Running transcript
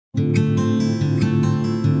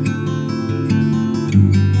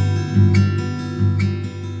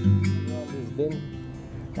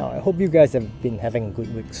hope you guys have been having a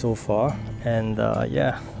good week so far. And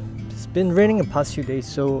yeah, it's been raining the past few days,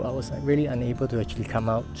 so I was really unable to actually come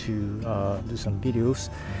out to do some videos.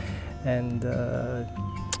 And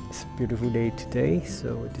it's a beautiful day today,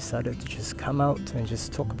 so I decided to just come out and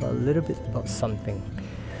just talk about a little bit about something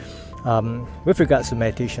with regards to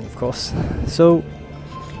meditation, of course. So,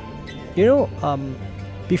 you know,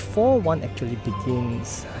 before one actually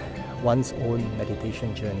begins one's own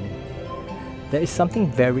meditation journey, there is something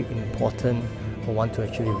very important for one to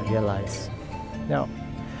actually realize. Now,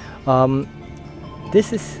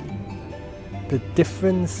 this is the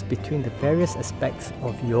difference between the various aspects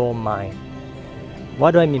of your mind.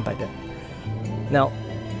 What do I mean by that? Now,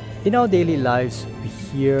 in our daily lives, we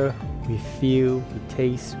hear, we feel, we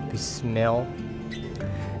taste, we smell,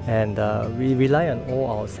 and we rely on all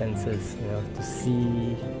our senses, you know, to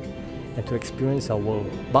see and to experience our world.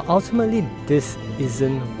 But ultimately, this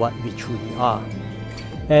isn't what we truly are.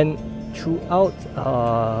 And throughout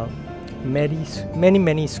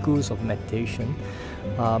many schools of meditation,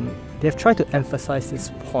 they've tried to emphasize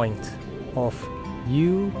this point of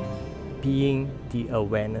you being the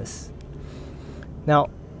awareness. Now,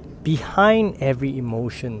 behind every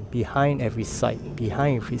emotion, behind every sight,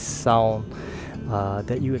 behind every sound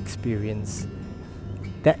that you experience,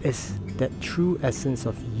 that is that true essence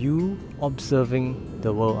of you observing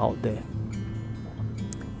the world out there.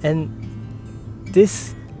 And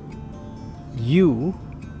this you,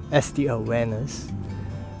 as the awareness,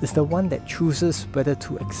 is the one that chooses whether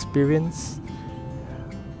to experience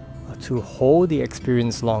or to hold the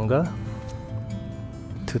experience longer,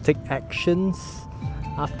 to take actions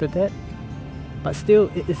after that. But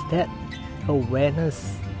still, it is that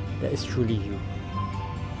awareness that is truly you.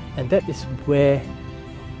 And that is where,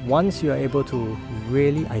 once you are able to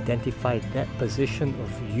really identify that position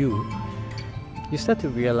of you, you start to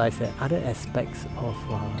realize that other aspects of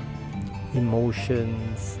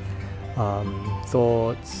emotions,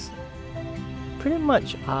 thoughts, pretty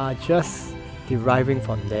much are just deriving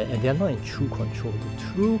from there, and they are not in true control.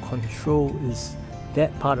 The true control is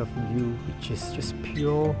that part of you which is just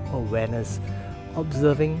pure awareness,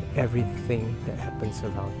 observing everything that happens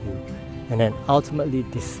around you, and then ultimately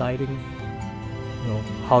deciding, you know,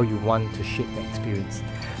 how you want to shape the experience.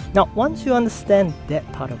 Now, once you understand that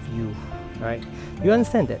part of you, right, you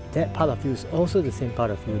understand that that part of you is also the same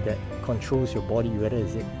part of you that controls your body, whether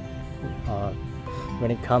is it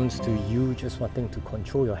when it comes to you just wanting to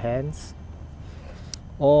control your hands,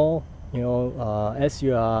 or, you know, as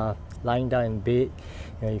you are lying down in bed,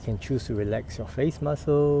 you know, you can choose to relax your face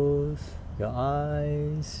muscles, your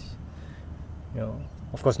eyes, you know,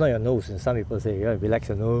 of course not your nose. And some people say, yeah, relax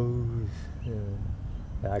your nose.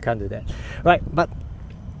 I can't do that, right? But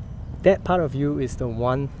that part of you is the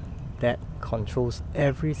one that controls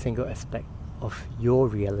every single aspect of your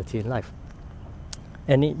reality in life.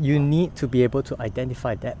 And you need to be able to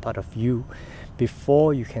identify that part of you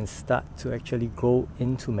before you can start to actually go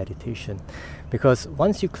into meditation. Because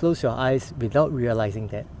once you close your eyes without realizing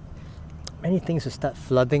that, many things will start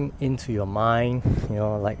flooding into your mind, you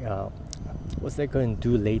know, like what's that going to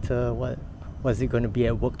do later? What's it going to be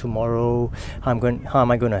at work tomorrow? How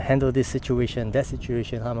am I going to handle this situation, that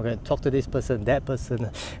situation? How am I going to talk to this person, that person?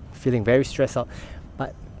 Feeling very stressed out.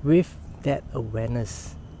 But with that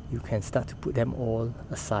awareness, you can start to put them all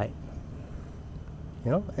aside,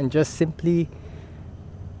 you know, and just simply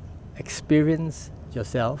experience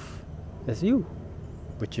yourself as you,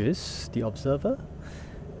 which is the observer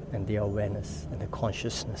and the awareness and the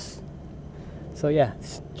consciousness. So yeah,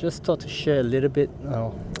 just thought to share a little bit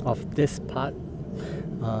of this part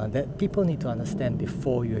that people need to understand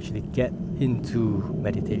before you actually get into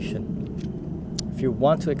meditation. If you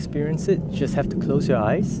want to experience it, you just have to close your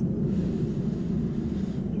eyes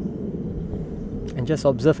and just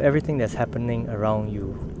observe everything that's happening around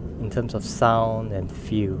you in terms of sound and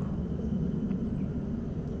feel.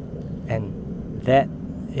 And that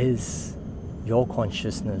is your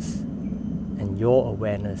consciousness and your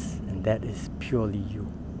awareness, and that is purely you.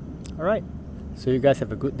 Alright, so you guys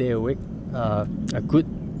have a good day awake, a good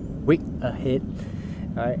week ahead.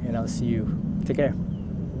 Alright, and I'll see you. Take care.